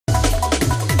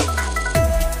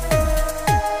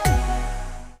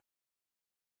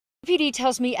APD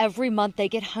tells me every month they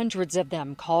get hundreds of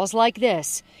them, calls like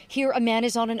this. Here, a man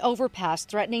is on an overpass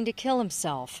threatening to kill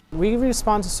himself. We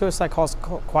respond to suicide calls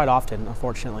quite often,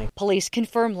 unfortunately. Police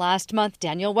confirmed last month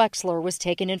Daniel Wexler was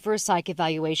taken in for a psych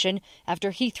evaluation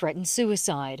after he threatened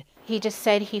suicide. He just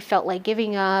said he felt like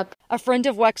giving up. A friend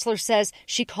of Wexler says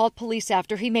she called police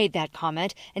after he made that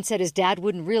comment and said his dad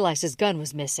wouldn't realize his gun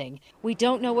was missing. We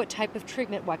don't know what type of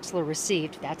treatment Wexler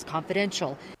received. That's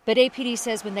confidential. But APD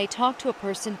says when they talk to a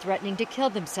person threatening to kill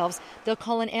themselves, they'll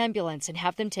call an ambulance and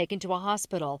have them taken to a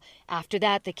hospital. After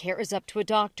that, the care is up to a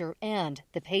doctor and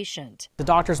the patient. The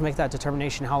doctors make that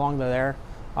determination how long they're there.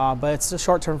 But it's a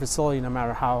short-term facility no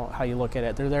matter how you look at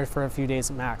it. They're there for a few days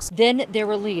max. Then they're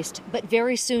released, but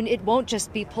very soon it won't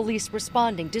just be police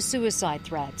responding to suicide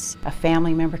threats. A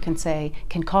family member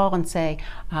can call and say,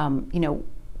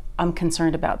 I'm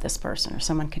concerned about this person, or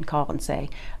someone can call and say,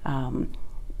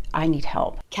 I need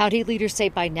help. County leaders say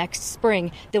by next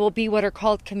spring, there will be what are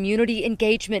called community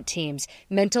engagement teams,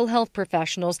 mental health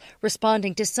professionals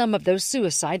responding to some of those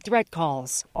suicide threat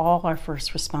calls. All our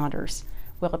first responders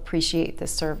will appreciate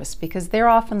this service because they're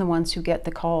often the ones who get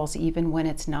the calls even when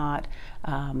it's not,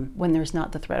 when there's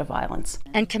not the threat of violence.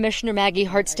 And Commissioner Maggie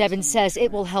Hart-Stebbins says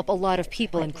it will help a lot of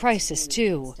people in crisis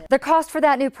too. The cost for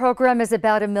that new program is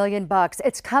about $1 million.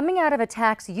 It's coming out of a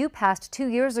tax you passed 2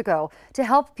 years ago to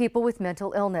help people with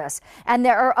mental illness. And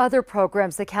there are other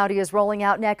programs the county is rolling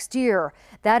out next year.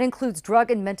 That includes drug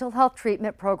and mental health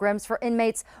treatment programs for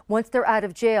inmates once they're out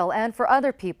of jail and for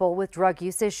other people with drug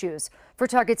use issues. For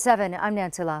Target 7, I'm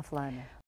Nancy Laughlin.